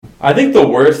I think the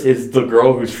worst is the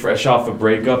girl who's fresh off a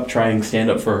breakup trying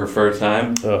stand-up for her first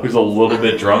time, who's a little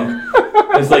bit drunk.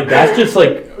 It's like, that's just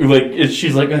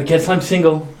she's like, I guess I'm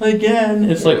single again.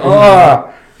 It's like,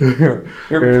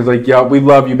 It's like, yeah, we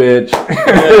love you, bitch.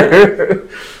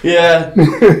 Yeah.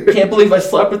 Can't believe I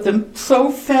slept with him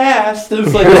so fast.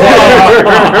 It's like, oh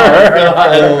my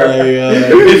God.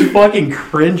 It's fucking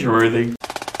cringeworthy.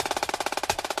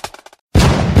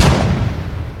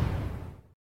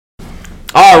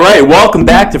 All right, welcome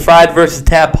back to Fried vs.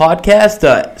 Tap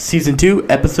podcast, season 2,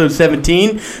 episode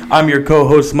 17. I'm your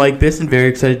co-host Mike Bisson, very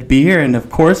excited to be here, and of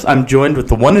course, I'm joined with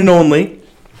the one and only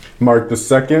Mark II.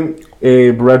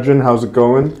 Abe Redgen, how's it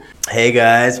going? Hey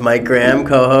guys, Mike Graham,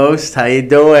 co-host. How you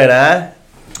doing, huh?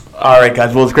 All right,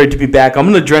 guys. Well, it's great to be back. I'm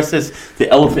going to address the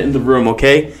elephant in the room,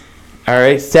 okay? All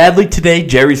right. Sadly, today,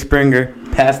 Jerry Springer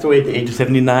passed away at the age of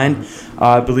 79.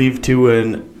 I believe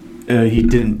he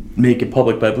didn't make it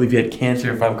public, but I believe he had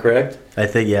cancer, if I'm correct. I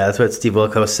think, yeah, that's what Steve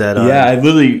Wilkos said.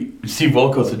 Steve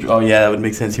Wilkos said, oh, yeah, that would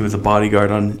make sense. He was a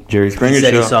bodyguard on Jerry Springer's show.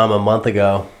 He said he saw him a month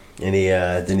ago, and he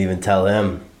didn't even tell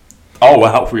him. Oh,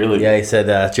 wow, really? Yeah, he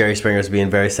said Jerry Springer was being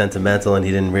very sentimental, and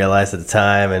he didn't realize at the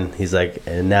time, and he's like,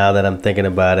 and now that I'm thinking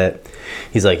about it,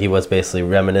 he's like, he was basically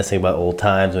reminiscing about old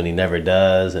times when he never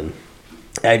does, and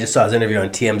I just saw his interview on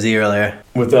TMZ earlier.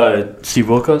 With Steve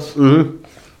Wilkos? Mm-hmm.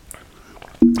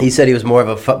 He said he was more of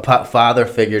a father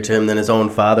figure to him than his own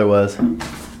father was.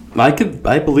 I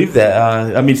believe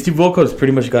that. Steve Wilkos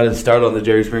pretty much got his start on the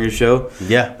Jerry Springer show.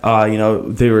 Yeah.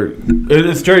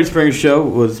 This Jerry Springer show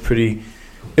was pretty...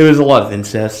 It was a lot of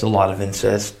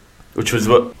incest, which was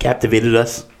what captivated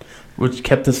us, which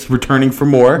kept us returning for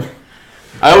more.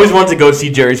 I always wanted to go see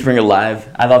Jerry Springer live.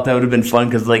 I thought that would have been fun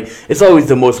because, it's always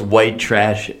the most white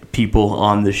trash people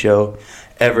on the show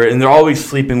ever, and they're always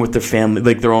sleeping with their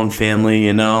family, their own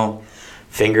family,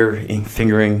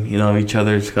 fingering, each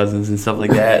other's cousins and stuff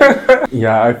like that.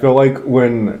 Yeah, I feel like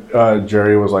when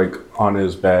Jerry was on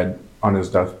his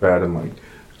deathbed and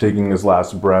taking his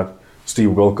last breath, Steve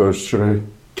Wilkos should have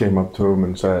came up to him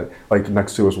and said,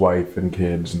 next to his wife and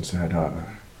kids, and said,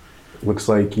 looks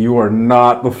like you are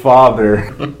not the father.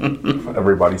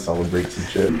 Everybody celebrates and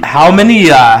shit. How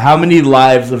many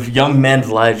lives of young men's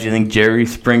lives do you think Jerry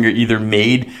Springer either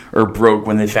made or broke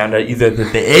when they found out either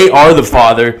that they A, are the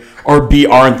father, or B,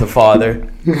 aren't the father?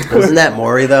 Wasn't that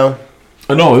Maury, though?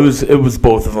 No, it was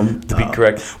both of them, to be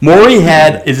correct. Maury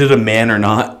had Is It a Man or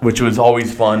Not, which was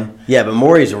always fun. Yeah, but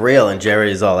Maury's real and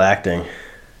Jerry's all acting.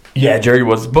 Yeah, Jerry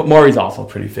was, but Maury's also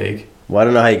pretty fake. Well, I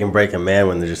don't know how you can break a man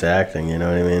when they're just acting, you know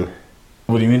what I mean?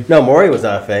 What do you mean? No, Maury was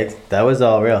not fake. That was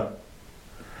all real.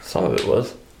 Some of it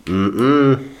was.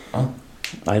 Oh,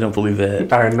 I don't believe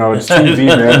that. I know, it's TV,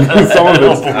 man.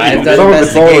 I've done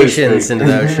investigations into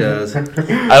those shows.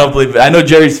 I don't believe it. I know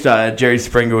Jerry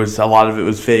Springer a lot of it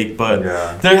was fake, but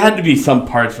there had to be some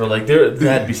parts where there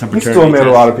had to be some paternity. He still made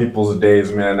a lot of people's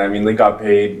days, man. They got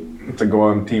paid to go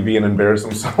on TV and embarrass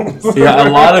themselves. Yeah, a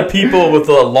lot of people with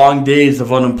long days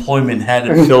of unemployment had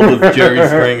it filled with Jerry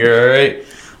Springer, all right?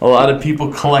 A lot of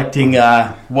people collecting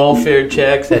welfare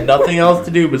checks, had nothing else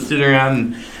to do but sit around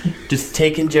and just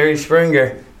taking Jerry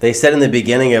Springer. They said in the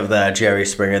beginning of the Jerry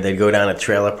Springer, they'd go down to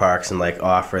trailer parks and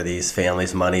offer these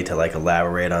families money to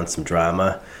elaborate on some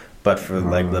drama. But for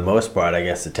the most part, I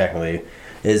guess it technically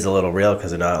is a little real because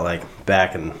they're not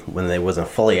back when they wasn't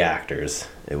fully actors.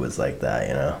 It was like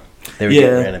that, They were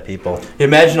getting random people.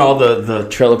 Imagine all the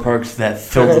trailer parks that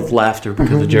filled with laughter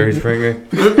because of Jerry Springer.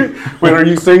 Wait, are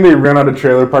you saying they ran out of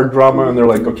trailer park drama and they're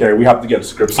like, okay, we have to get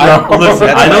scripts now?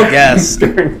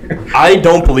 I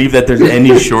don't believe that there's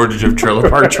any shortage of trailer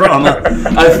park drama.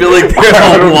 I feel like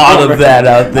there's a lot of that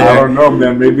out there. I don't know,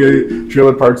 man. Maybe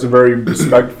trailer parks are very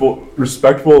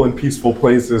respectful and peaceful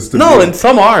places to be. And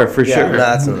some are, for sure.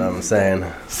 That's what I'm saying.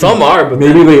 Some are, but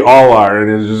maybe they all are,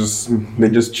 and they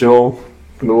just chill.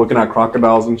 They're looking at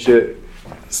crocodiles and shit,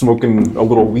 smoking a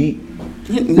little weed.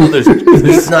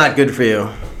 It's not good for you.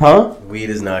 Huh? Weed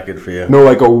is not good for you. No,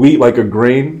 like a wheat, like a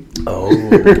grain. Oh,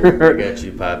 I got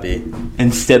you, Poppy.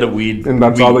 Instead of weed. And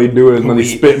that's all they do is when they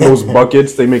spit in those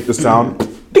buckets, they make the sound.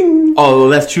 Ding. Oh,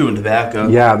 that's chewing tobacco.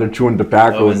 Yeah, they're chewing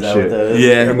tobacco and shit.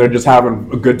 Yeah. And they're just having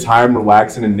a good time,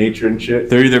 relaxing in nature and shit.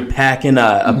 They're either packing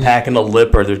a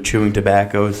lip or they're chewing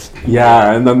tobaccos.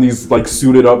 Yeah, and then these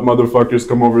suited up motherfuckers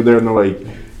come over there and they're like,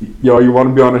 yo, you want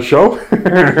to be on a show?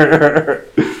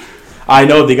 I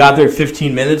know, they got there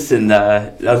 15 minutes, and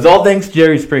that was all thanks to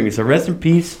Jerry Springer. So rest in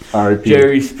peace, R.I.P.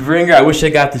 Jerry Springer. I wish I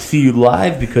got to see you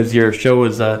live because your show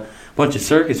was a bunch of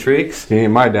circus freaks. He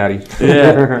ain't my daddy.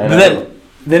 Yeah.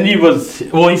 Then he was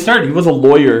a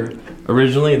lawyer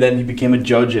originally, and then he became a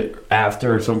judge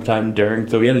after or sometime during.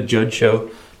 So he had a judge show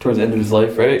towards the end of his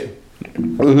life, right?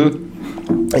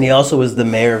 Mm-hmm. And he also was the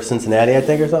mayor of Cincinnati, I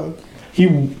think, or something.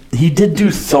 He did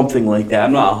do something like that.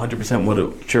 I'm not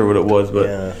 100% sure what it was,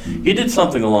 but he did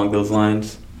something along those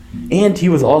lines. And he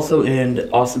was also in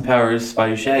Austin Powers' Spy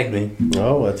Who Shagged Me.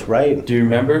 Oh, that's right. Do you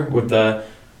remember with the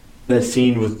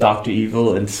scene with Dr.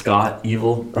 Evil and Scott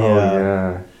Evil? Oh,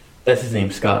 yeah. That's his name,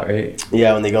 Scott, right?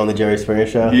 Yeah, when they go on the Jerry Springer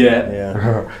show?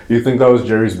 Yeah. You think that was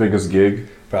Jerry's biggest gig?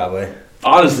 Probably.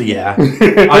 Honestly, yeah.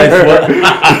 Yeah,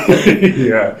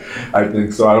 I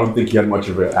think so. I don't think he had much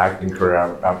of an acting career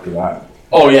after that.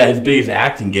 Oh, yeah, his biggest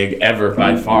acting gig ever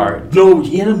by far. No,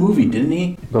 he had a movie, didn't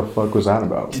he? The fuck was that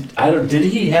about? Did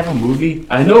he have a movie?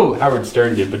 I know Howard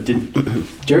Stern did, but did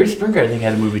Jerry Springer, I think,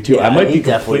 had a movie too. Yeah, I might be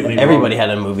definitely. completely Everybody wrong.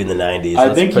 had a movie in the 90s.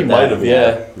 I think he might have,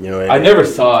 yeah. You know what I never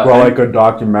saw it. Well, like a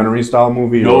documentary style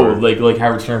movie? No, or? like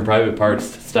Howard Stern Private Parts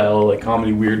style, like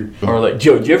comedy weird. Or like,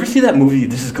 Joe, did you ever see that movie?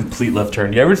 This is a complete left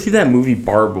turn. Did you ever see that movie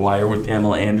Barbed Wire with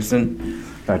Pamela Anderson?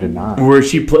 I did not. Where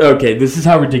she okay, this is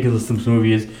how ridiculous this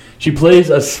movie is. She plays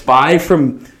a spy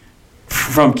from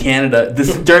Canada. This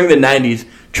is during the 90s,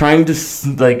 trying to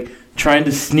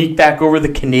sneak back over the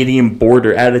Canadian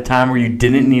border at a time where you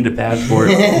didn't need a passport.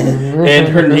 And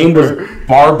her name was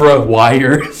Barbara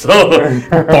Wire. So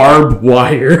Barb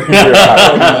Wire.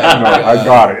 I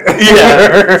got it.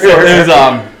 Yeah. So it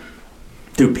was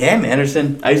dude, Pam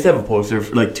Anderson. I used to have a poster,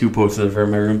 like 2 posters of her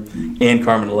in my room, and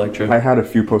Carmen Electra. I had a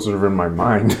few posters of her in my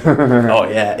mind. Oh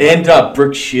yeah, and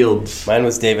Brooke Shields. Mine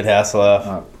was David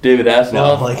Hasselhoff. David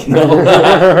Hasselhoff. No.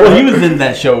 Well, he was in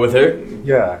that show with her,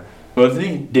 Yeah. wasn't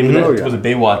he? David yeah. was a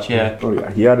Baywatch, yeah. Oh yeah,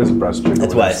 he had his breast jiggle.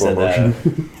 That's why I said that.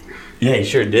 Yeah, he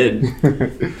sure did.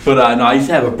 But no, I used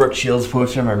to have a Brooke Shields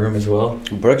poster in my room as well.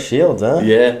 Brooke Shields, huh?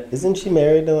 Yeah. Isn't she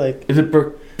married to like... Is it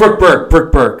Brooke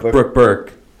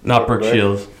Burke, not Brooke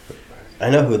Shields. I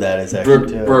know who that is actually.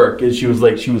 Brooke Burke, and she was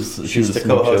She used to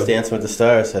co-host Dancing with the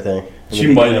Stars, I think.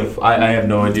 She might have. I have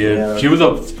no idea. Yeah. She was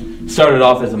started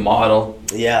off as a model.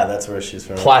 Yeah, that's where she's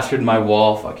from. Plastered my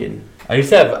wall, fucking. I used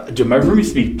to have. Dude, my room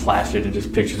used to be plastered and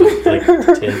just pictures of like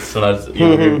tits when I was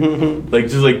younger, like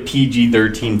just like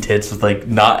PG-13 tits with like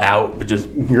not out, but just.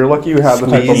 You're lucky you had the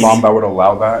type of mom that would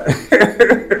allow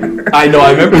that. I know.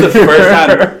 I remember the first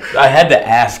time I had to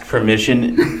ask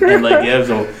permission, and like I was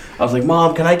like,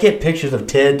 "Mom, can I get pictures of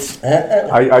tits?"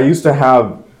 I used to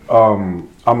have on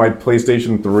my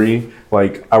PlayStation 3,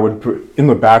 like I would put in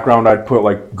the background, I'd put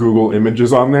like Google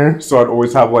images on there, so I'd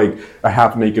always have like a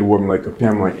half naked woman, like a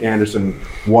Pamela Anderson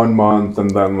 1 month, and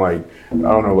then like I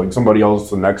don't know, like somebody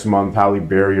else the next month, Halle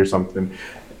Berry or something,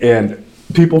 and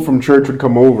people from church would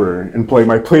come over and play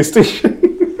my PlayStation.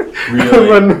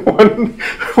 Really? And then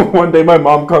one day my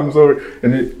mom comes over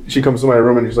and she comes to my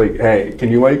room and she's like, "Hey, can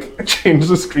you like change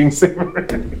the screensaver?"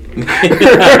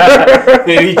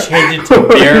 Maybe change it to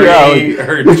Mary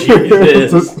or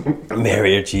Jesus.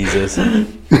 Mary or Jesus.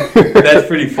 That's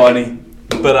pretty funny.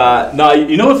 But no,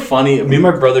 you know what's funny? Me and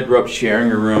my brother grew up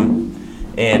sharing a room,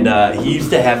 and he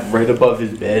used to have right above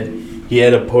his bed, he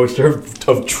had a poster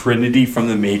of Trinity from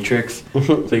The Matrix.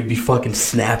 So he'd be fucking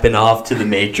snapping off to The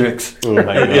Matrix. Oh my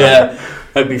God. Yeah.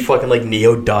 I'd be fucking like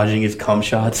Neo dodging his cum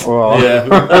shots. Wow.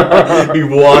 Yeah. Be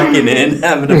walking in,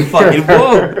 having a fucking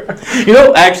whoa. You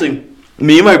know, actually,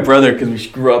 me and my brother, because we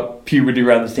grew up puberty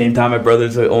around the same time, my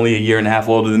brother's only a year and a half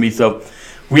older than me, so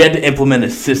we had to implement a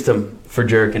system for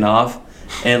jerking off.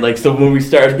 And like, so when we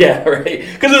started, yeah, right,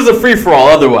 because it was a free-for-all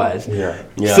otherwise. Yeah.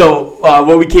 So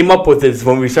what we came up with is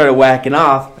when we started whacking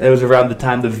off, it was around the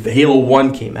time the Halo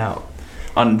 1 came out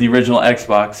on the original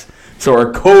Xbox. So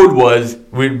our code was,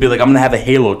 we'd be like, I'm going to have a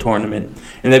Halo tournament.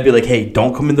 And they'd be like, hey,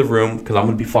 don't come in the room because I'm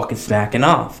going to be fucking smacking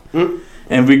off.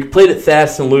 And we played it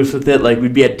fast and loose with it. Like,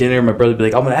 we'd be at dinner, and my brother would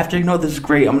be like, after you know this is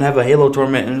great, I'm going to have a Halo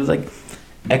tournament. And it was like,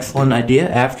 excellent idea.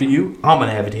 After you, I'm going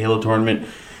to have a Halo tournament.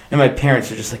 And my parents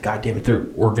are just like, God damn it, they're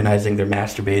organizing, they're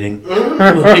masturbating.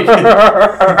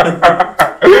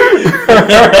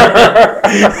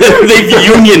 They've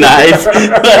unionized.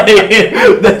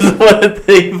 That's what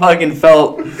they fucking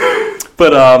felt.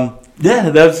 But yeah,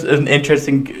 that's an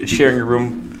interesting sharing a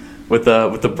room with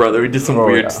the brother. We did some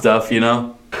weird stuff, you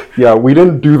know. Yeah, we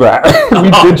didn't do that.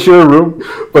 We did share a room,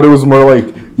 but it was more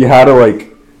like you had to like,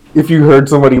 if you heard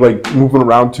somebody like moving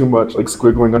around too much, like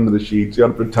squiggling under the sheets, you had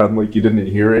to pretend like you didn't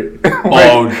hear it.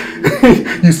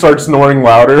 You start snoring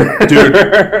louder. Dude,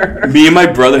 me and my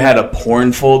brother had a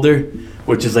porn folder,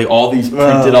 which is like all these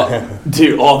printed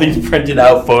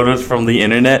out photos from the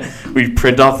internet. We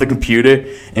print off the computer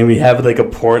and we have like a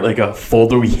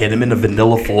folder. We hid them in a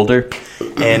vanilla folder,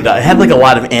 and it had like a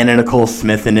lot of Anna Nicole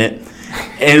Smith in it.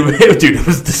 And dude, it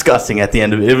was disgusting. At the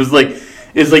end of it, it was like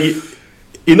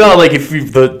You know, like if you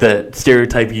the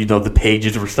stereotype, you know, the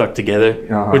pages were stuck together.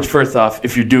 Which, first off,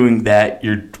 if you're doing that,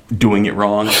 you're doing it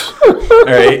wrong. All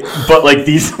right, but like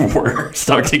these were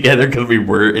stuck together because we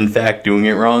were in fact doing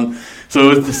it wrong. So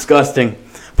it was disgusting.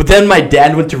 But then my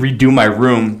dad went to redo my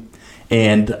room,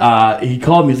 and he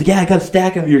called me. He's like, "Yeah, I got a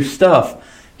stack of your stuff."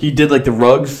 He did like the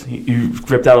rugs. He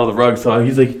ripped out all the rugs. So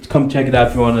he's like, "Come check it out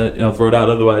if you want to, throw it out.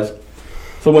 Otherwise."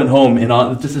 So I went home, and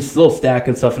just this little stack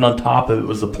and stuff, and on top of it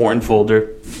was a porn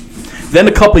folder. Then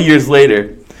a couple years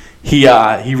later, he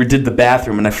redid the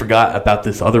bathroom, and I forgot about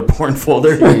this other porn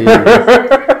folder.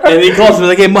 And he calls me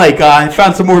like, "Hey, Mike, I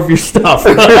found some more of your stuff."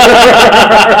 It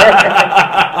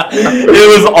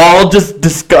was all just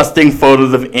disgusting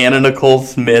photos of Anna Nicole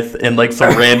Smith and like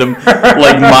some random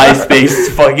like MySpace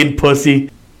fucking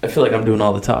pussy. I feel like I'm doing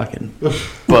all the talking,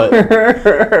 but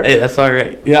hey, that's all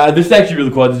right. Yeah, this is actually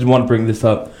really cool. I just want to bring this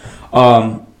up.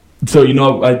 So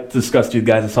I discussed to you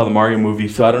guys. I saw the Mario movie.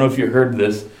 So I don't know if you heard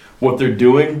this. What they're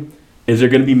doing is they're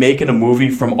going to be making a movie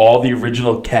from all the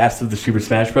original cast of the Super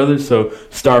Smash Brothers. So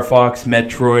Star Fox,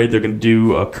 Metroid. They're going to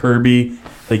do Kirby,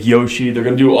 like Yoshi. They're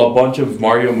going to do a bunch of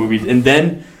Mario movies, and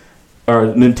then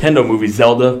Nintendo movies,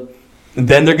 Zelda. And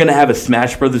then they're going to have a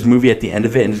Smash Brothers movie at the end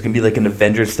of it, and it's going to be like an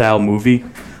Avengers style movie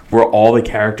where all the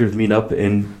characters meet up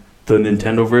in the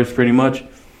Nintendoverse, pretty much.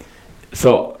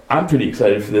 So I'm pretty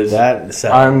excited for this. That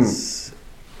sounds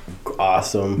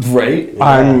awesome. Right? Yeah.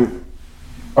 I'm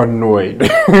annoyed.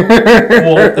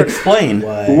 Well, explain.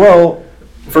 Why? Well,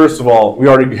 first of all, we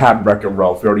already had Wreck-It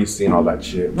Ralph. We already seen all that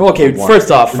shit. Okay, first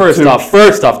off,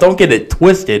 don't get it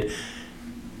twisted.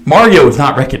 Mario is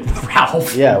not Wreck-It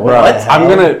Ralph. Yeah, what? I'm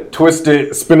gonna twist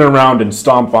it, spin around, and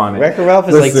stomp on it. Wreck-It Ralph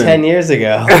is like 10 years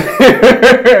ago.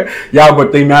 Yeah,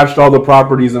 but they matched all the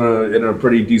properties in a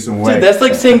pretty decent way. Dude, that's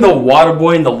like saying the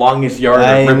Waterboy and the Longest Yard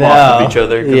are rip-offs of each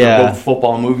other because they're both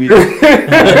football movies.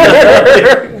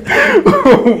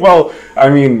 Well, I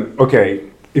mean, okay,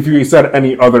 if you said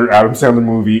any other Adam Sandler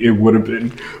movie, it would have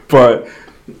been. But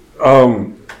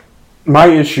my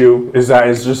issue is that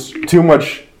it's just too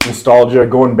much nostalgia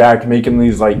going back making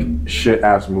these like shit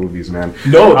ass movies, man.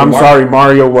 No, I'm sorry,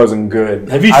 Mario wasn't good.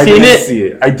 Have you seen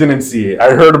it? I didn't see it.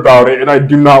 I heard about it and I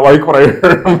do not like what I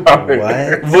heard about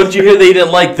it. What did you hear they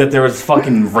didn't like? That there was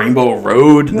fucking Rainbow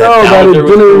Road? No, that it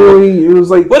didn't really. It was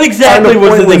like, what exactly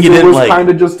was the thing you didn't like? It was kind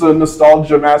of just a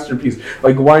nostalgia masterpiece.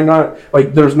 Like, why not?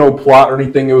 Like, there's no plot or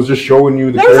anything. It was just showing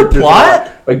you the characters. There's a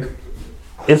plot? Like,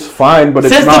 it's fine, but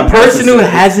it's not. Says the person who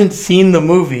hasn't seen the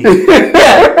movie.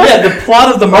 yeah, the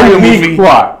plot of the Mario movie.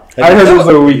 Plot. I heard it was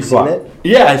a weak plot.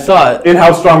 Yeah, I saw it. And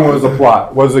how strong was the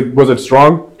plot? Was it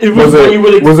strong? Was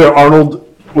it Arnold?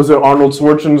 Was it Arnold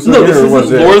Schwarzenegger? No, this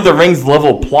isn't Lord of the Rings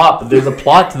level plot, but there's a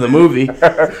plot to the movie.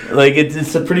 Like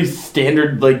it's a pretty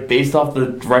standard, like based off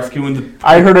the rescuing the.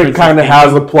 I heard it kind of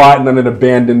has a plot and then it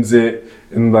abandons it.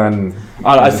 And then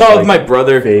I saw it with my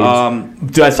brother. Dude,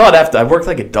 I saw it after I worked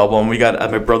like a double, and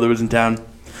my brother was in town. And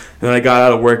then I got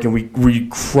out of work, and we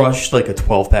crushed like a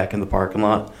 12-pack in the parking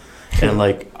lot. And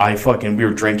like we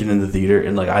were drinking in the theater,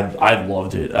 and like I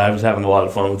loved it. I was having a lot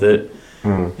of fun with it.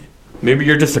 Maybe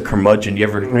you're just a curmudgeon.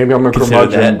 Maybe I'm a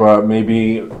curmudgeon, but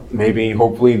maybe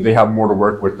hopefully they have more to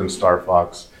work with than Star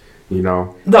Fox. Dude,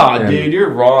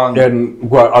 you're wrong. And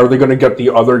what are they going to get the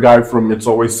other guy from It's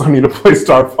Always Sunny to play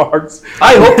Star Fox?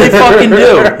 I hope they fucking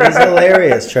do. He's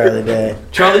hilarious, Charlie Day.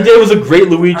 Charlie Day was a great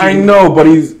Luigi. I know, but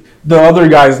the other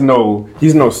guys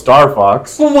he's no Star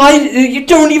Fox. Well, why you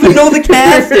don't even know the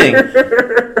casting?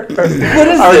 What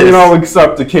is this? I'll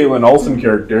accept the Caitlin Olsen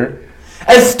character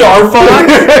as Star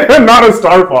Fox. Not a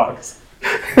Star Fox.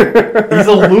 He's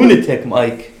a lunatic,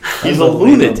 Mike. He's a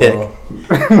lunatic.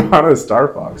 Not a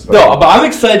Star Fox. No, but I'm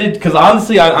excited because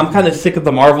honestly, I'm kind of sick of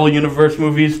the Marvel Universe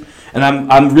movies, and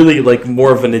I'm really like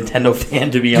more of a Nintendo fan,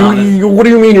 to be honest. What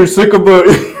do you mean you're sick of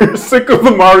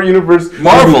the Marvel Universe?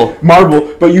 Marvel,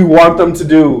 but you want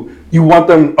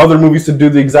other movies to do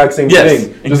the exact same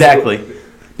thing. Yes, exactly.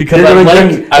 Because I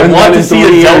want to see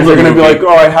a Zelda. They're going to be like,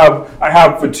 oh, I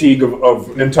have fatigue of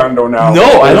Nintendo now.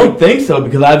 No, I don't think so,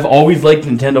 because I've always liked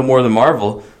Nintendo more than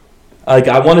Marvel. Like,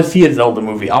 I want to see a Zelda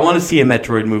movie. I want to see a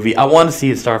Metroid movie. I want to see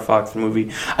a Star Fox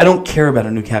movie. I don't care about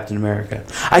a new Captain America.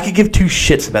 I could give two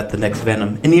shits about the next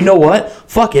Venom. And you know what?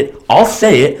 Fuck it. I'll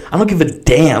say it. I don't give a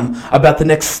damn about the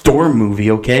next Storm movie,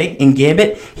 okay? And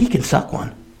Gambit, he can suck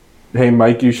one. Hey,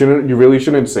 Mike, you really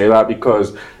shouldn't say that,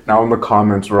 because now in the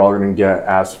comments we're all going to get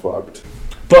ass fucked.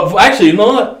 But actually, you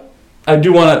know what? I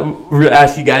do want to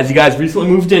ask you guys. You guys recently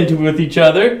moved into with each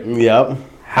other. Yep.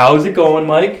 How's it going,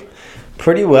 Mike?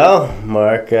 Pretty well,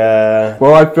 Mark.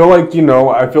 Well, I feel like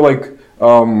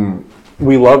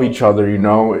we love each other, you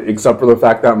know, except for the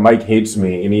fact that Mike hates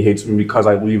me, and he hates me because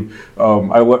I leave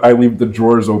I leave the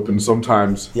drawers open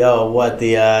sometimes. Yo, what,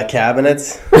 the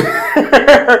cabinets?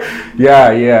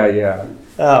 Yeah.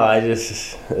 Oh, I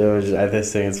just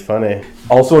think it's funny.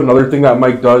 Also, another thing that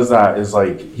Mike does that is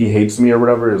like he hates me or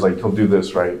whatever is like he'll do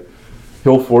this, right?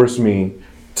 He'll force me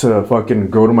to fucking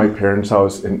go to my parents'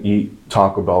 house and eat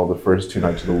Taco Bell the first 2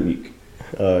 nights of the week.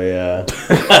 Oh, yeah.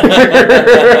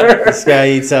 This guy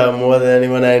eats out more than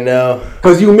anyone I know.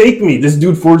 Because you make me. This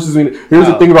dude forces me. Here's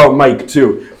the thing about Mike,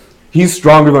 too. He's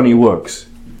stronger than he looks.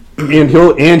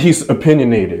 And he's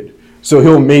opinionated. So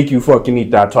he'll make you fucking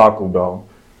eat that Taco Bell.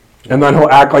 And then he'll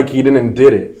act like he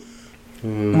did it.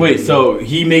 Wait, so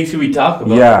he makes you eat Taco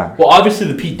Bell? Yeah. Well, obviously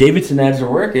the Pete Davidson ads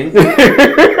are working.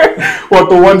 What,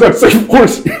 the ones that say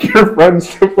force your friends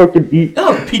to fucking eat?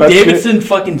 No, Pete Davidson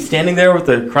fucking standing there with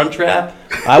a crunch wrap.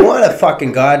 I want a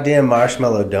fucking goddamn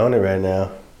marshmallow donut right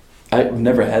now. I've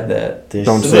never had that.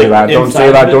 Don't say that. Don't say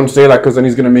that. Don't say that, because then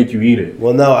he's going to make you eat it.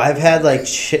 Well, no, I've had like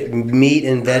meat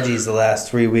and veggies the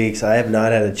last 3 weeks. I have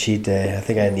not had a cheat day. I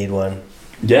think I need one.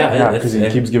 Yeah, because he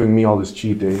keeps giving me all his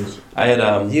cheat days. I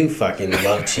had You fucking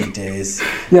love cheat days.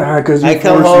 Yeah, because I you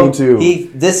come force home. me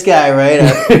to. This guy,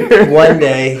 right? One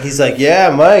day, he's like,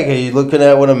 "Yeah, Mike, are you looking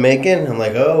at what I'm making?" I'm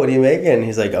like, "Oh, what are you making?"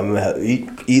 He's like, "I'm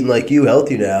eating like you,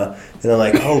 healthy now." And I'm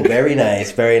like, "Oh, very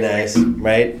nice, very nice."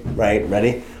 Right,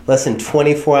 ready? Less than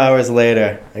 24 hours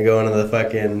later, I go into the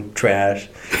fucking trash.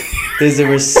 There's a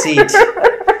receipt.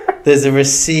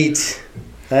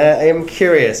 I am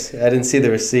curious. I didn't see the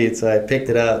receipt, so I picked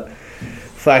it up.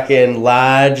 Fucking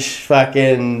large,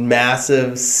 fucking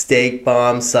massive steak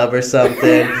bomb sub or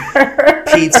something.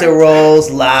 Pizza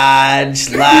rolls, large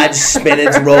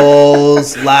spinach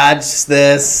rolls, large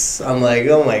this. I'm like,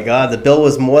 oh my god, the bill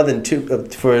was more than 2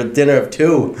 for a dinner of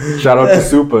 2. Shout out to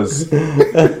Supas.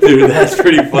 Dude, that's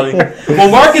pretty funny. Well,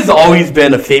 Mark has always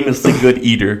been a famously good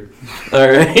eater. All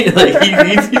right, like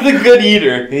he's a good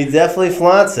eater. He definitely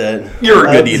flaunts it. You're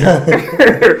a good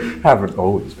eater. Haven't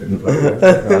always been.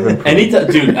 Anytime,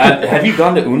 dude. Have you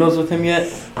gone to Uno's with him yet?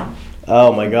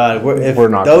 Oh my god, We're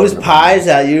not those pies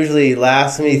that usually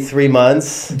last me 3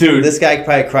 months, dude. This guy could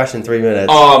probably crush in 3 minutes.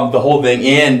 The whole thing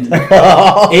and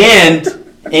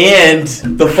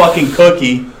the fucking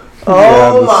cookie.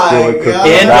 Oh my god!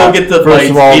 And don't get the First bites.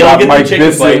 of all, Don't get Mike the chicken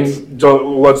Bisson, bites.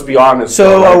 let's be honest.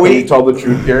 So right? are Can we- we tell the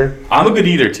truth here? I'm a good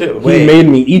eater too. He made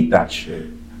me eat that shit.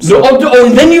 So,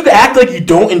 and then you act like you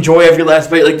don't enjoy every last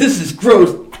bite. Like, this is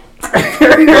gross. Like,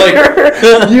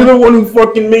 you're the one who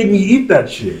fucking made me eat that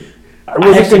shit. I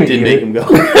actually did make him go.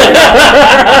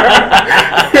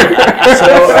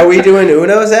 So are we doing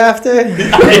Uno's after?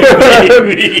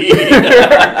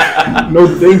 No,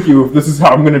 thank you. If this is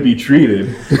how I'm gonna be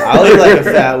treated, I'll eat like a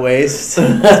fat waste.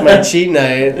 It's my cheat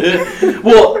night.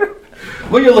 well,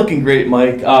 you're looking great,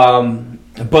 Mike.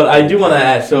 But I do want to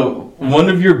ask. So, one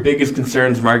of your biggest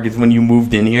concerns, Mark, is when you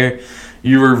moved in here,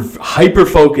 you were hyper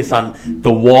focused on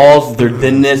the walls, their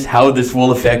thinness, how this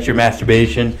will affect your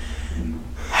masturbation.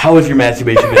 How has your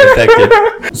masturbation been affected?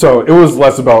 so it was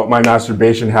less about my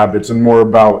masturbation habits and more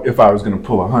about if I was gonna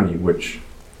pull a honey, which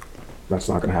that's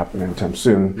not gonna happen anytime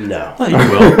soon. No. Oh, you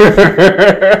will.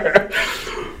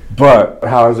 But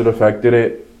how has it affected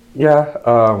it? Yeah,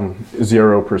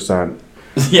 0%.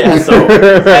 Yeah,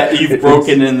 so you've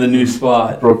broken in the new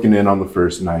spot. Broken in on the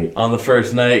first night. On the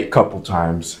first night. Couple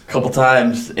times.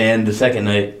 And the second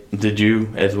night, did you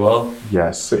as well?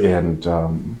 Yes, and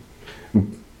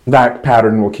that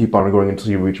pattern will keep on going until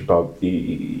you reach about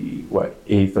the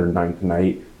 8th or 9th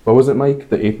night. What was it, Mike?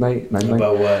 The 8th night, 9th night?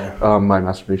 About what? My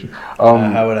masturbation.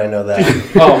 How would I know that?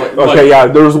 Okay, yeah.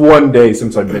 There was one day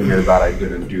since I've been here that I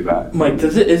didn't do that. Mike,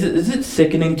 is it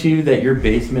sickening to you that your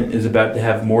basement is about to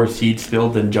have more seeds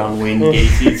filled than John Wayne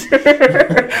Gacy's?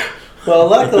 Well,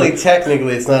 luckily,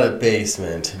 technically, it's not a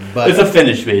basement, but It's a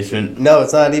finished basement. no,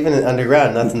 it's not even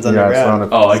underground. Nothing's Yeah, it's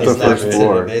underground. not it's So the not first considered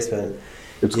floor. a basement.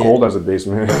 It's Yeah. cold as a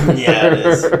basement. Yeah, it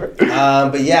is.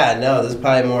 But yeah, no, there's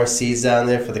probably more seeds down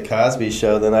there for the Cosby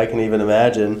Show than I can even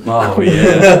imagine. Oh,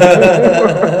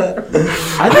 yeah.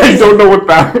 I don't know what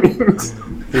that means.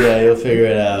 Yeah, you'll figure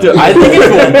it out. Dude, I think it's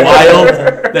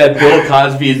wild that Bill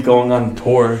Cosby is going on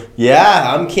tour.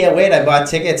 Yeah, I can't wait. I bought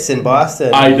tickets in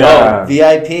Boston. I know. Yeah.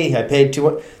 VIP. I paid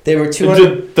They were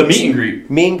 200. The meet and greet.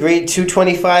 Meet and greet,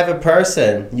 $225 a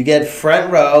person. You get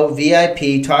front row,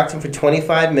 VIP. Talk to him for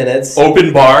 25 minutes.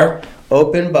 Open bar.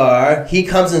 Open bar. He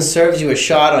comes and serves you a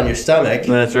shot on your stomach.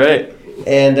 That's right.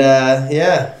 And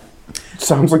yeah.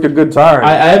 Sounds like a good time.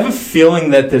 I have a feeling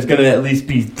that there's gonna at least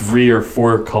be 3 or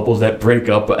 4 couples that break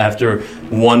up after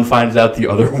one finds out the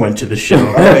other went to the show.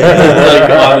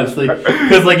 Like, honestly,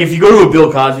 because like if you go to a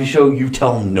Bill Cosby show, you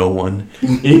tell no one.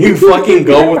 You fucking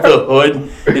go with the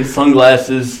hood and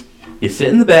sunglasses. You sit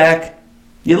in the back.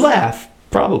 You laugh.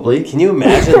 Probably. Can you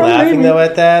imagine laughing though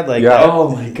at that? Like, Yeah.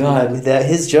 Oh my god. that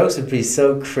his jokes would be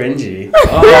so cringy.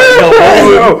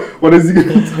 Oh, what is he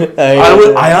gonna do?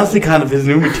 I honestly kind of, his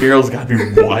new material's got to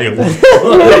be wild.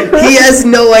 He has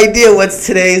no idea what's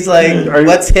today's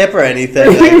what's hip or anything.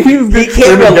 Like, he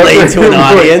can't relate to an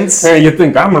audience. Hey, you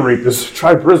think I'm a rapist?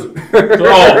 Try prison.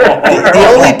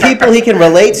 The only people he can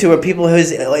relate to are people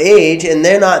his age, and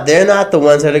they're not the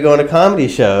ones that are going to comedy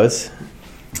shows.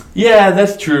 Yeah,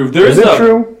 that's true. Is it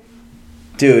true?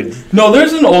 Dude. No,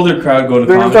 there's an older crowd going to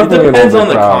There's comedy. definitely It an depends older on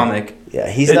the crowd. comic. Yeah,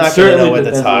 he's It not going to know certainly what to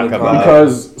depends talk on the about.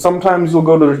 Because sometimes you'll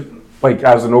go to, like,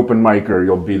 as an open micer,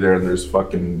 you'll be there and there's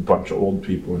fucking bunch of old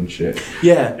people and shit.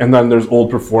 Yeah. And then there's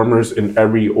old performers, and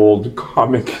every old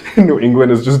comic in New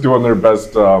England is just doing their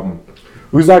best.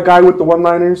 Who's that guy with the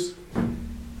one-liners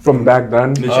from back then?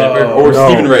 Mitch Hedberg or No.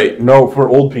 Stephen Wright. No, for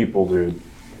old people, dude.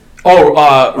 Oh,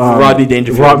 Rodney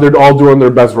Dangerfield. They're all doing their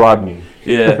best Rodney.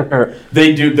 Yeah.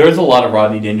 They do. There's a lot of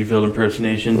Rodney Dangerfield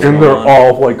impersonations. And going they're on.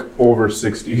 all, like, over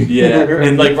 60. Yeah.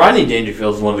 And, like, Rodney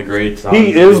Dangerfield is one of the greats.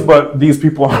 He is, but these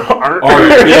people aren't.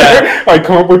 Yeah. Like,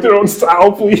 come up with their own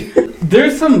style, please.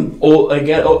 There's some old, like,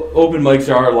 at open mics,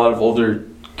 there are a lot of older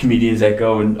comedians that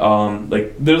go and,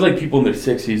 like, there's, like, people in their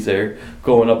 60s there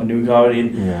going up and doing comedy.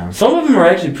 And Yeah. some of them are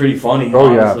actually pretty funny,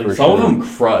 Oh, yeah, honestly. for Some of sure. them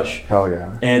crush. Hell yeah.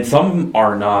 And some of them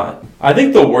are not. I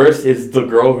think the worst is the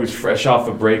girl who's fresh off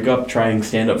a breakup trying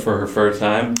stand up for her first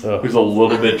time, who's a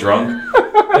little bit drunk.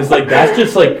 It's like, that's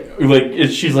just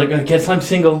she's like, I guess I'm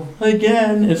single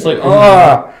again. It's like,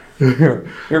 oh.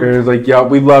 It's like, yeah,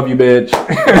 we love you, bitch.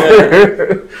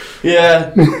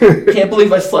 Yeah. Can't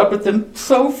believe I slept with him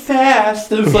so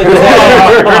fast. It's like,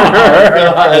 oh my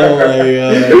god.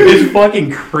 It's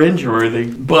fucking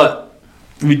cringeworthy. But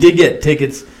we did get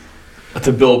tickets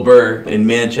to Bill Burr in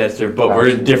Manchester, but we're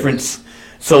in different.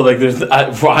 So like,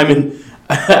 I'm in.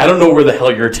 I don't know where the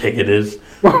hell your ticket is.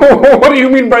 What do you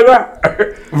mean by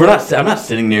that? I'm not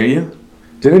sitting near you.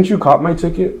 Didn't you cop my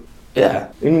ticket? Yeah,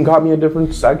 And you got me a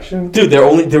different section? dude.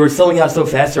 They were selling out so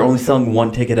fast. They're only selling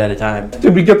one ticket at a time.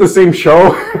 Did we get the same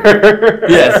show?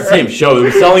 Yeah, it's the same show. They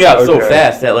were selling out so Okay.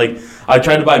 fast that like I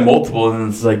tried to buy multiple, and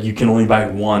it's like you can only buy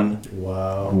one.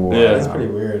 Wow. Yeah. That's pretty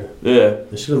weird. Yeah.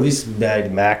 They should at least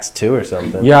bag max 2 or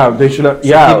something. Yeah, they should have. So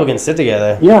Yeah. people can sit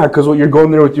together. Yeah, because you're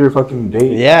going there with your fucking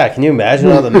date. Yeah, can you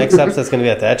imagine all the mix-ups that's going to be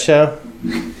at that show?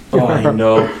 Oh, I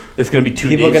know. It's gonna be 2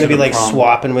 days. People are going to be to the like prom.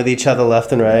 swapping with each other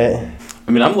left and right.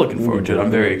 I mean, I'm looking forward to it.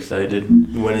 I'm very excited.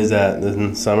 When is that?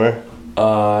 In summer?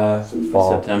 Fall.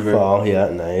 September. Fall, yeah,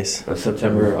 nice.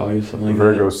 September, August, something like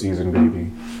Virgo that. season,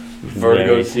 baby.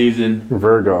 Vertigo Very. season.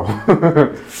 Virgo.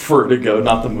 Vertigo,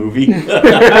 not the movie.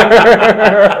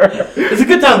 It's a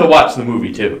good time to watch the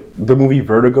movie too. The movie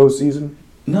Vertigo season?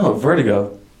 No,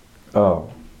 Vertigo. Oh,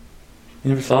 You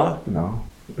never saw it? no.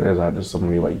 Is that just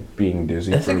somebody like being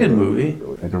dizzy? That's a good movie.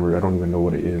 I don't even know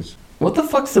what it is. What the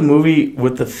fuck's the movie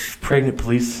with the pregnant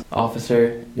police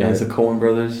officer? Yeah. And it's the Coen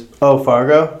brothers. Oh,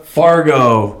 Fargo?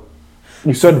 Fargo.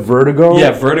 You said Vertigo?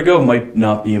 Yeah, Vertigo might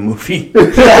not be a movie.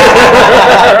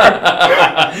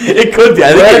 It could be.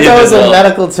 I think Vertigo it is is a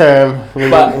medical term.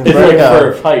 But it's like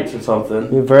Vertigo. for heights or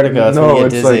something. Vertigo, it's when you No, get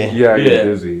it's dizzy. like, yeah, Yeah. you're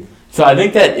dizzy. So I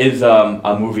think that is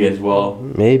a movie as well.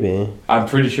 Maybe. I'm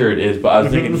pretty sure it is, but I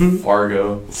was thinking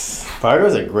Fargo.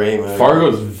 Fargo's a great movie.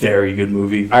 Fargo's a very good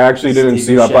movie. I actually didn't Steve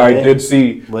see that, but I Buscemi. did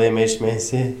see. William H.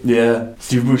 Macy. Yeah,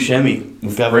 Steve Buscemi.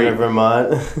 was Governor great. of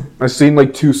Vermont. I've seen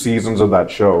like 2 seasons of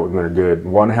that show, and they're good.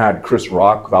 One had Chris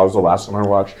Rock, that was the last one I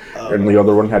watched, and the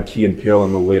other one had Key and Peele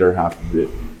in the later half of it.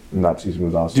 And that season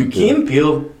was awesome. Dude, too. Key and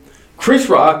Peele, Chris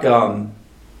Rock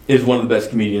is one of the best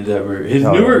comedians ever. His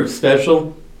Oh, newer yeah.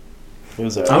 special, It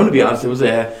was I'm gonna be honest, it was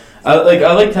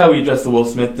I liked how he addressed the Will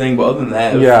Smith thing, but other than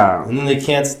that, it was, Yeah. And then they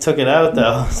took it out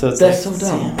though, so it's That's like, so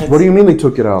dumb. damn, What do you mean they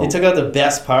took it They out? took out the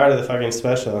best part of the fucking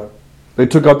special. They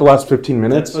took out the last 15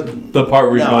 minutes? That's what. the part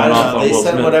where he's No, going I off don't know. on They Will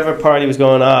said Smith. whatever part he was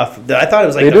going off. I thought it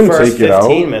was like They the didn't first take it out.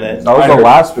 15 minutes. That was I the heard-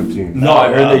 last 15. No, I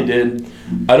heard wow. they did.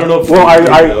 I don't know if Well, they did,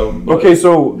 I though, but- okay,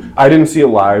 so I didn't see it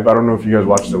live. I don't know if you guys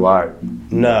watched it live.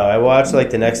 No, I watched like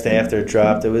the next day after it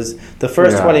dropped. It was the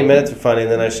first Yeah. 20 minutes were funny,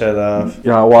 and then I shut it off.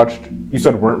 Yeah, I watched. You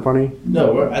said weren't funny?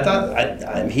 No, I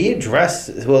thought he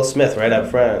addressed Will Smith right up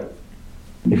front.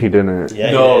 If he didn't.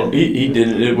 Yeah, No, he did. he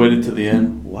didn't. It waited till the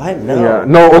end. What? No. Yeah.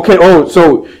 No. Okay. Oh,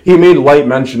 so he made light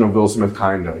mention of Will Smith,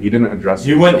 kinda. He didn't address.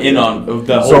 He it. went in on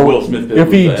the whole So Will Smith bit.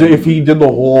 if he did the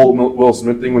whole Will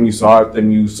Smith thing when you saw it,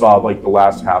 then you saw like the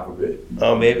last half of it.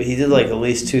 Oh, maybe he did like at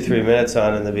least 2-3 minutes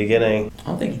on in the beginning. I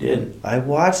don't think he did. I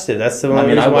watched it. That's the only I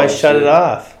mean, reason I why I watched shut it. it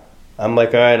off. I'm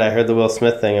like, all right, I heard the Will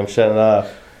Smith thing. I'm shutting it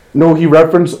off. No, he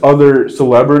referenced other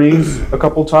celebrities a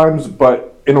couple times, but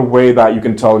in a way that you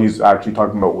can tell he's actually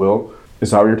talking about Will. Is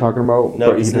that what you're talking about?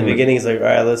 No, But he because in the didn't- beginning he's like, all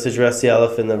right, let's address the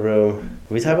elephant in the room.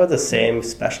 Are we talking about the same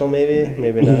special maybe?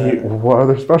 Maybe not. What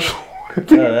other special? I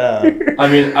don't know. I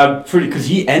mean, I'm pretty because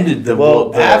he ended the. Well,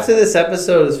 the after this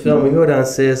episode is filmed, we go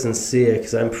downstairs and see it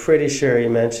because I'm pretty sure he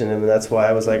mentioned him, and that's why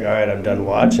I was like, all right, I'm done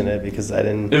watching it because I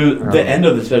didn't. the end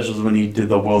of the special is when he did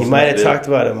the Will He Smith might have bit. talked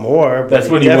about it more, but That's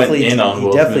when he went definitely- in on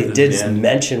Will He definitely Smith at did the end.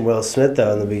 mention Will Smith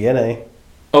though in the beginning.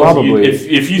 Oh, so Probably. if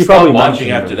you He stopped probably watching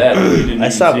mentioned after it. that, you didn't I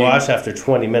even stopped see- watching after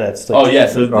 20 minutes. Oh yeah,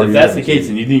 so Oh, if you that's the didn't case, see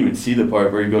then you didn't even see the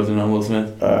part where he goes in on Will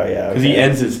Smith Oh yeah. because he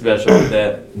ends his special with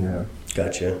that. Yeah.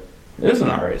 Gotcha. It was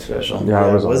an alright special. Yeah,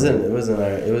 it was. It wasn't. It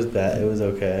was bad. It was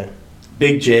okay.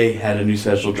 Big J had a new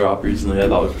special drop recently. I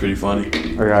thought it was pretty funny.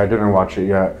 Oh, yeah, I didn't watch it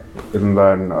yet. And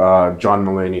then John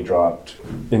Mulaney dropped,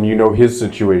 and you know his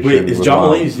situation. Wait, is with, John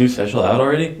Mulaney's new special out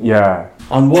already? Yeah,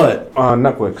 On what? on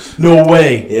Netflix. No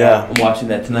way. Yeah. I'm watching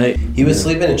that tonight. He was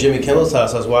sleeping in Jimmy Kimmel's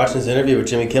house. I was watching his interview with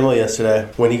Jimmy Kimmel yesterday.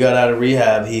 When he got out of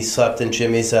rehab, he slept in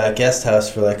Jimmy's guest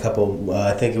house for like a couple.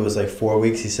 I think it was like 4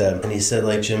 weeks. He said, and he said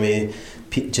like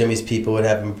Jimmy's people would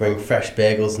have him bring fresh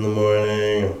bagels in the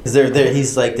morning. Cause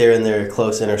they're in their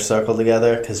close inner circle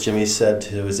together. Because Jimmy said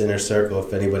to his inner circle,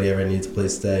 if anybody ever needs a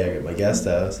place to stay, I got my guest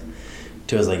house.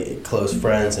 To his like close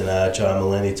friends, and John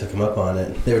Mulaney took him up on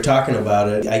it. They were talking about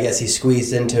it. I guess he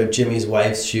squeezed into Jimmy's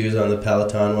wife's shoes on the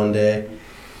Peloton one day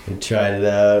and tried it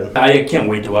out. I can't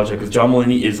wait to watch it because John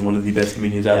Mulaney is one of the best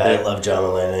comedians out Yeah, there. I love John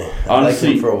Mulaney. I liked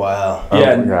Honestly- him for a while.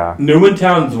 Yeah, yeah.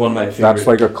 Newmantown is one of my favorites. That's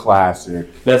like a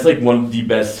classic. That's like one of the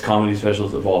best comedy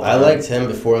specials of all I time. liked him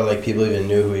before like people even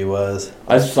knew who he was.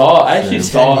 I actually Yeah.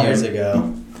 saw 10 years him.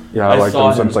 ago. Yeah, I I liked saw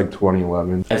him since him. like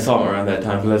 2011. I saw him around that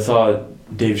time because I saw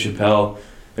Dave Chappelle.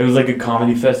 It was like a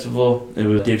comedy festival. It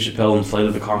was Dave Chappelle and Flight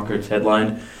of the Conchords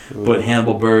headlined, but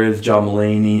Hannibal Buress, John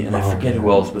Mulaney, and I forget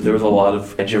who else. But there was a lot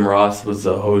of. Jim Ross was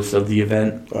the host of the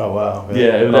event. Oh wow. Really?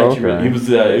 Yeah, it was actually Okay. he was.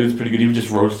 It was pretty good. He would just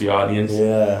roast the audience,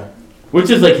 Yeah. which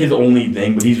is like his only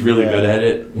thing. But he's really Yeah. good at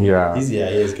it. Yeah. He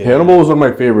is good. Hannibal was one of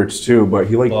my favorites too, but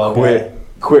he like Ball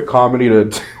quit comedy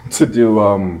to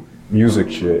do music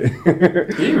shit.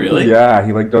 Did he really? Yeah,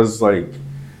 he does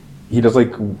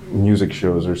music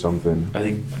shows or something. I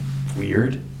think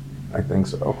weird. I think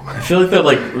so. I feel like they're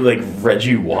like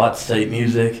Reggie Watts type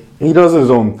music. He does his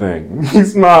own thing.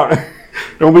 He's not.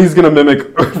 Nobody's gonna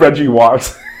mimic Reggie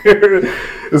Watts,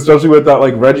 especially with that.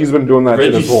 Like Reggie's been doing that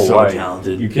shit Reggie's his whole so life.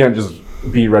 talented. You can't just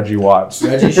be Reggie Watts.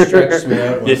 Reggie stretched me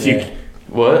out one Yes, you. day.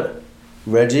 What?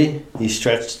 Reggie, he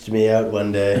stretched me out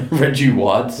one day. Reggie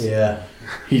Watts? Yeah.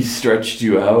 He stretched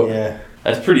you out. Yeah.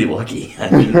 That's pretty lucky.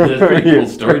 I mean, that's a pretty cool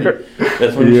story.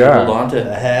 That's what you should Yeah. hold on I to.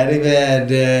 had a bad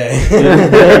day.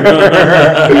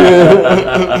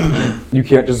 You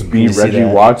can't just be You see Reggie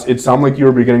that? Watts. It sounded like you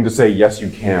were beginning to say yes, you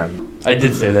can. I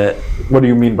did say that. What do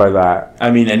you mean by that?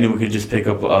 I mean, I knew we could just pick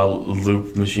up a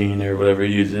loop machine or whatever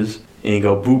he uses and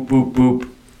go boop, boop, boop,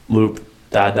 loop,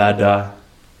 da, da, da,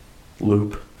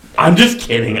 loop. I'm just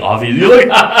kidding, obviously.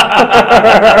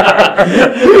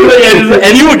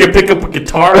 Anyone can pick up a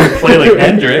guitar and play like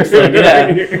Hendrix. Like,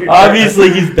 yeah,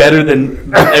 obviously he's better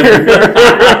than everyone.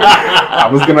 I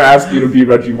was gonna ask you to be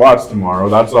Reggie Watts tomorrow.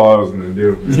 That's all I was gonna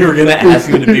do. You were gonna ask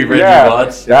me to be Reggie yeah.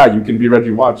 Watts. Yeah, you can be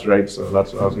Reggie Watts, right? So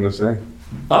that's what I was gonna say.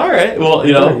 All right. Well,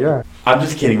 you know, Yeah. I'm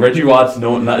just kidding. Reggie Watts.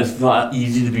 It's not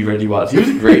easy to be Reggie Watts. He was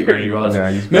a great Reggie Watts. Yeah,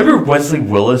 Remember Wesley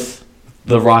Willis,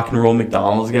 the rock and roll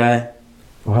McDonald's guy?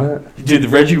 What? Dude, the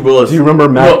Reggie Willis. Do you remember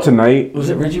Mac No. Tonight? Was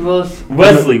it Reggie Willis?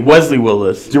 Wesley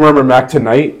Willis. Do you remember Mac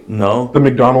Tonight? No. The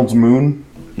McDonald's moon?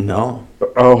 No.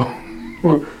 Oh.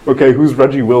 Okay, who's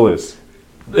Reggie Willis?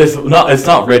 It's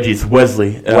not Reggie. It's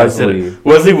Wesley. I said it.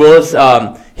 Wesley. Wesley Willis.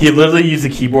 He literally used a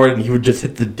keyboard and he would just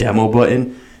hit the demo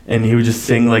button and he would just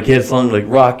sing like his song like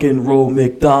Rock and Roll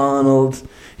McDonald's.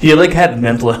 He like had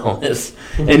mental illness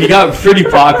and he got pretty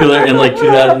popular in like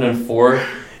 2004.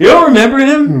 You don't remember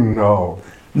him? No.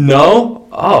 No?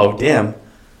 Oh, damn.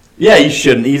 Yeah, you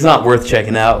shouldn't. He's not worth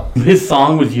checking out. His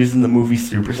song was used in the movie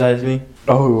Super Size Me.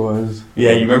 Oh, it was.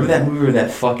 Yeah, you remember that movie where that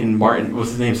fucking Martin,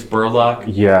 what's his name, Spurlock?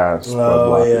 Yeah.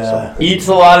 Oh, yeah. Eats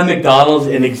a lot of McDonald's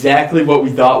and exactly what we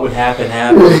thought would happen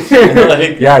happens.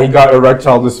 Like, Yeah, he got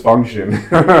erectile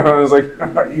dysfunction. I was like,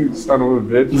 you son of a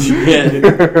bitch.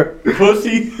 yeah.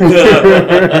 Pussy.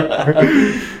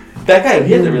 That guy,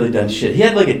 he hasn't really done shit. He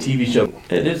had like a TV show.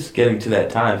 It is getting to that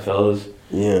time, fellas.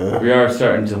 Yeah. We are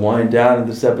starting to wind down in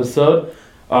this episode.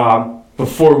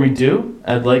 Before we do,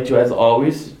 I'd like to, as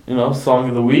always, Song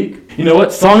of the Week. You know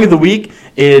what? Song of the Week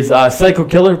is Psycho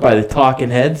Killer by the Talking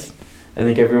Heads. I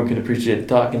think everyone can appreciate the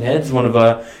Talking Heads. One of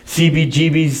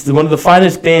CBGB's, one of the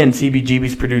finest bands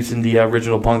CBGB's produced in the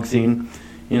original punk scene.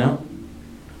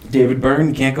 David Byrne,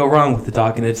 you can't go wrong with the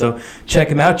Talking Heads. So check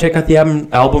him out. Check out the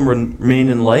album Remain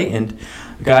in Light. And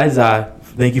guys,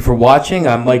 thank you for watching.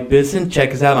 I'm Mike Bisson.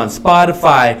 Check us out on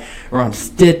Spotify. We're on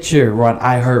Stitcher. We're on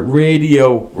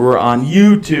iHeartRadio. We're on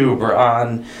YouTube. We're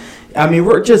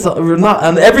not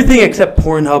on everything except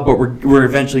Pornhub, but we're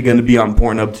eventually going to be on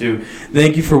Pornhub too.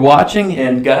 Thank you for watching,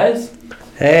 and guys.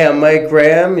 Hey, I'm Mike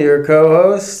Graham, your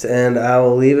co-host, and I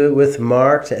will leave it with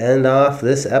Mark to end off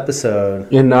this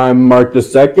episode. And I'm Mark II,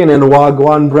 and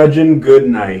Wagwan Bregin, good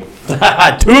night.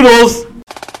 Toodles!